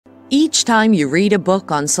Each time you read a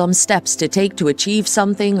book on some steps to take to achieve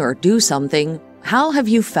something or do something, how have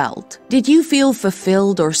you felt? Did you feel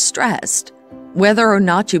fulfilled or stressed? Whether or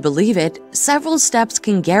not you believe it, several steps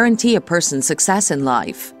can guarantee a person's success in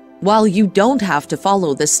life. While you don't have to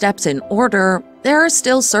follow the steps in order, there are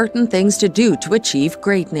still certain things to do to achieve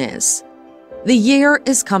greatness. The year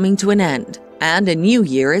is coming to an end, and a new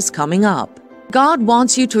year is coming up. God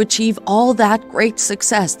wants you to achieve all that great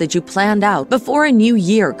success that you planned out before a new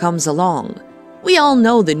year comes along. We all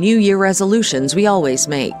know the New Year resolutions we always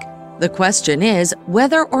make. The question is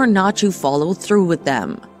whether or not you follow through with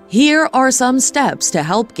them. Here are some steps to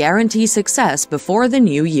help guarantee success before the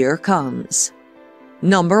new year comes.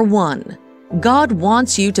 Number 1. God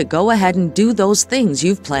wants you to go ahead and do those things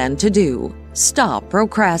you've planned to do. Stop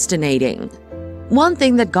procrastinating. One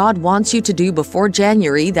thing that God wants you to do before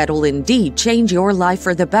January that will indeed change your life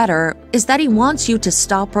for the better is that He wants you to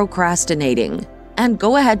stop procrastinating and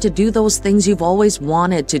go ahead to do those things you've always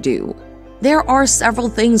wanted to do. There are several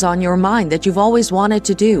things on your mind that you've always wanted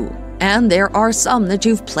to do, and there are some that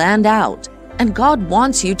you've planned out, and God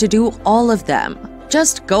wants you to do all of them.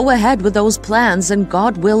 Just go ahead with those plans and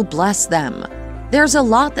God will bless them. There's a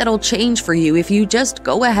lot that'll change for you if you just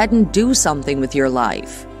go ahead and do something with your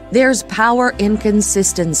life. There's power in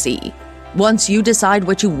consistency. Once you decide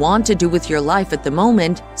what you want to do with your life at the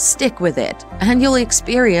moment, stick with it, and you'll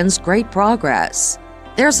experience great progress.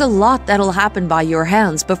 There's a lot that'll happen by your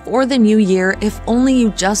hands before the new year if only you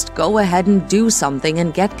just go ahead and do something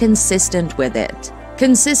and get consistent with it.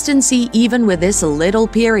 Consistency, even with this little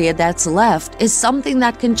period that's left, is something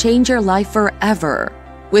that can change your life forever.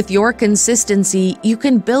 With your consistency, you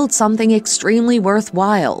can build something extremely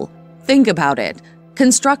worthwhile. Think about it.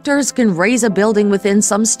 Constructors can raise a building within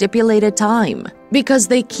some stipulated time because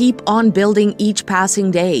they keep on building each passing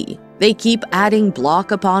day. They keep adding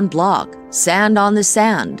block upon block, sand on the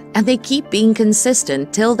sand, and they keep being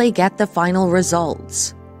consistent till they get the final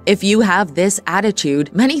results. If you have this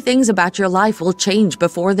attitude, many things about your life will change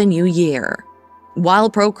before the new year. While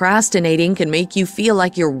procrastinating can make you feel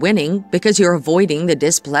like you're winning because you're avoiding the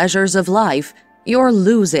displeasures of life, you're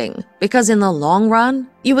losing because in the long run,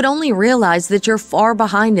 you would only realize that you're far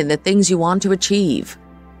behind in the things you want to achieve.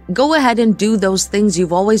 Go ahead and do those things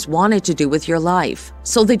you've always wanted to do with your life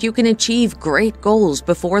so that you can achieve great goals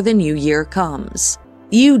before the new year comes.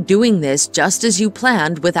 You doing this just as you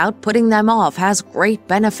planned without putting them off has great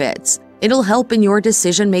benefits. It'll help in your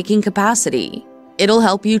decision-making capacity. It'll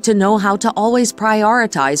help you to know how to always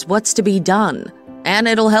prioritize what's to be done, and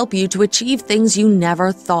it'll help you to achieve things you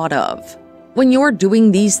never thought of. When you're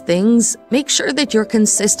doing these things, make sure that you're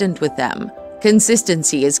consistent with them.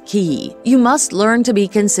 Consistency is key. You must learn to be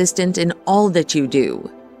consistent in all that you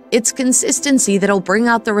do. It's consistency that'll bring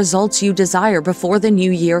out the results you desire before the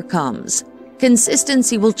new year comes.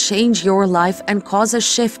 Consistency will change your life and cause a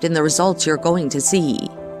shift in the results you're going to see.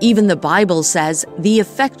 Even the Bible says the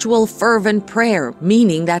effectual fervent prayer,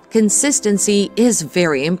 meaning that consistency is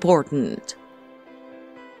very important.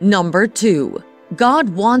 Number 2. God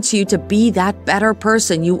wants you to be that better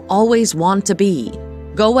person you always want to be.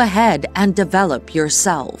 Go ahead and develop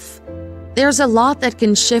yourself. There's a lot that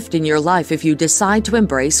can shift in your life if you decide to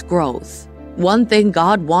embrace growth. One thing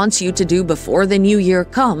God wants you to do before the new year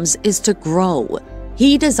comes is to grow.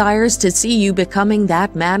 He desires to see you becoming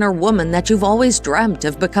that man or woman that you've always dreamt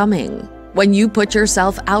of becoming. When you put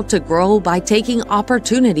yourself out to grow by taking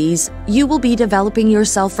opportunities, you will be developing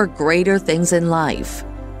yourself for greater things in life.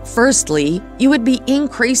 Firstly, you would be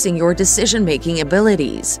increasing your decision-making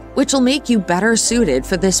abilities, which will make you better suited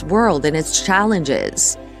for this world and its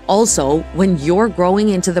challenges. Also, when you're growing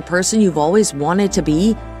into the person you've always wanted to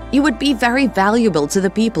be, you would be very valuable to the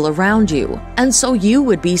people around you, and so you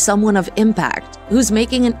would be someone of impact who's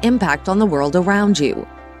making an impact on the world around you.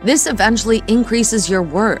 This eventually increases your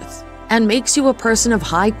worth and makes you a person of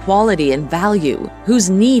high quality and value who's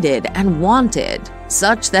needed and wanted,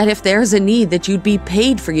 such that if there's a need that you'd be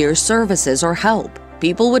paid for your services or help,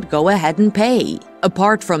 people would go ahead and pay.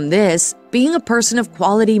 Apart from this, being a person of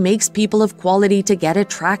quality makes people of quality to get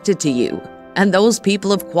attracted to you. And those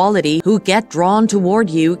people of quality who get drawn toward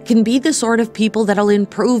you can be the sort of people that'll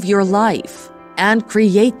improve your life and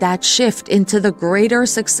create that shift into the greater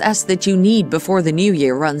success that you need before the new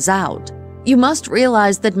year runs out. You must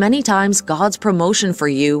realize that many times God's promotion for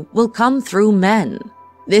you will come through men.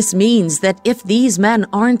 This means that if these men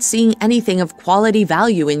aren't seeing anything of quality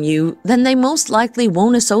value in you, then they most likely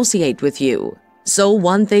won't associate with you. So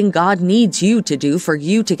one thing God needs you to do for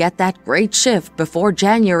you to get that great shift before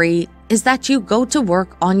January is that you go to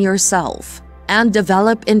work on yourself and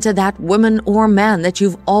develop into that woman or man that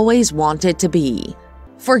you've always wanted to be.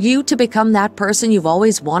 For you to become that person you've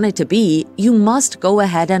always wanted to be, you must go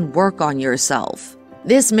ahead and work on yourself.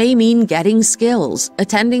 This may mean getting skills,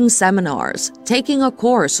 attending seminars, taking a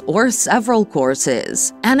course or several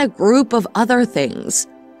courses, and a group of other things.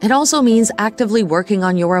 It also means actively working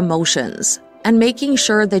on your emotions and making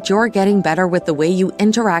sure that you're getting better with the way you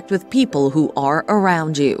interact with people who are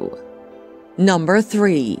around you. Number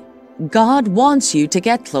 3. God wants you to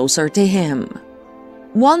get closer to Him.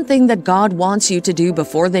 One thing that God wants you to do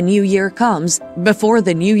before the new year comes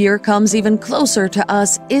even closer to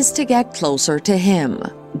us, is to get closer to Him.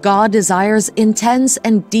 God desires intense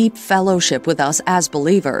and deep fellowship with us as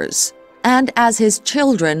believers. And as His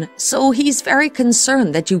children, so He's very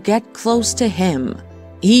concerned that you get close to Him.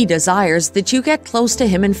 He desires that you get close to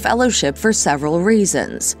Him in fellowship for several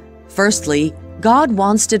reasons. Firstly, God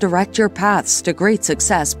wants to direct your paths to great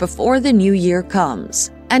success before the new year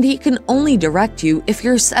comes. And He can only direct you if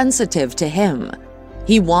you're sensitive to Him.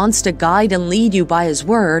 He wants to guide and lead you by His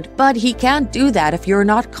word, but He can't do that if you're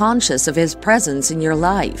not conscious of His presence in your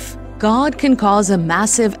life. God can cause a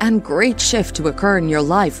massive and great shift to occur in your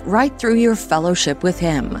life right through your fellowship with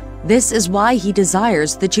Him. This is why He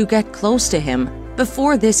desires that you get close to Him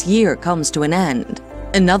before this year comes to an end.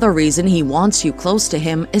 Another reason He wants you close to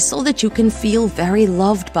Him is so that you can feel very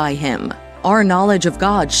loved by Him. Our knowledge of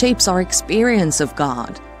God shapes our experience of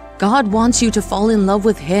God. God wants you to fall in love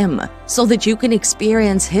with Him so that you can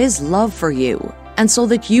experience His love for you, and so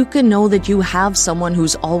that you can know that you have someone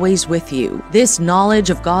who's always with you. This knowledge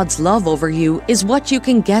of God's love over you is what you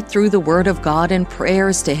can get through the Word of God and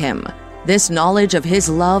prayers to Him. This knowledge of His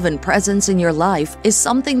love and presence in your life is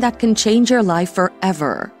something that can change your life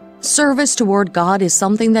forever. Service toward God is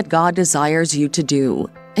something that God desires you to do.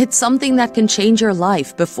 It's something that can change your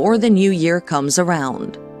life before the new year comes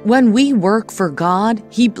around. When we work for God,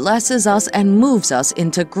 He blesses us and moves us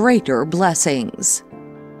into greater blessings.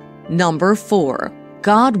 Number 4.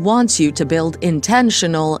 God wants you to build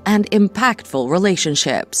intentional and impactful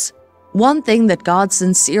relationships. One thing that God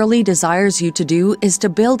sincerely desires you to do is to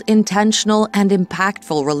build intentional and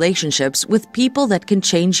impactful relationships with people that can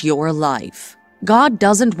change your life. God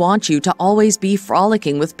doesn't want you to always be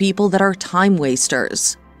frolicking with people that are time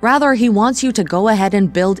wasters. Rather, He wants you to go ahead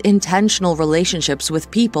and build intentional relationships with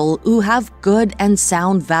people who have good and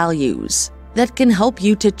sound values that can help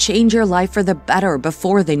you to change your life for the better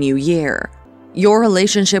before the new year. Your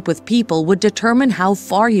relationship with people would determine how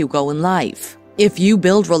far you go in life. If you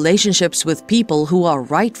build relationships with people who are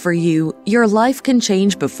right for you, your life can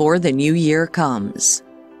change before the new year comes.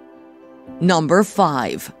 Number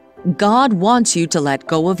 5. God wants you to let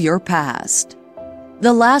go of your past.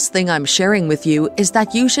 The last thing I'm sharing with you is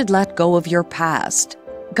that you should let go of your past.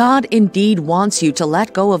 God indeed wants you to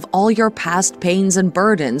let go of all your past pains and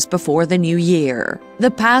burdens before the new year. The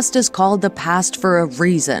past is called the past for a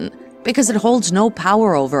reason, because it holds no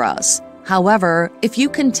power over us. However, if you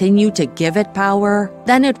continue to give it power,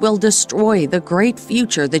 then it will destroy the great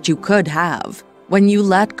future that you could have. When you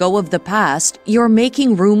let go of the past, you're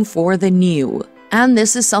making room for the new. And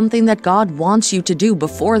this is something that God wants you to do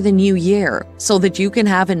before the new year, so that you can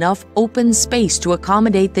have enough open space to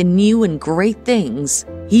accommodate the new and great things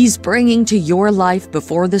He's bringing to your life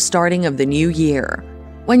before the starting of the new year.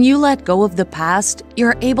 When you let go of the past,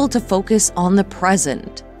 you're able to focus on the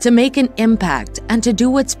present, to make an impact and to do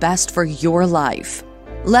what's best for your life.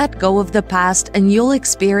 Let go of the past and you'll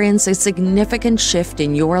experience a significant shift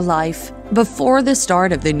in your life before the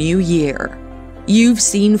start of the new year. You've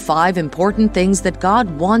seen 5 important things that God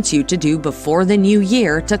wants you to do before the new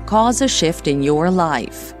year to cause a shift in your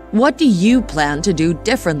life. What do you plan to do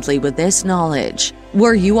differently with this knowledge?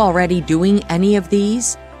 Were you already doing any of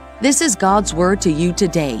these? This is God's word to you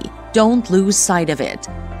today. Don't lose sight of it.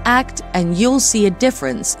 Act and you'll see a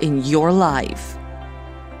difference in your life.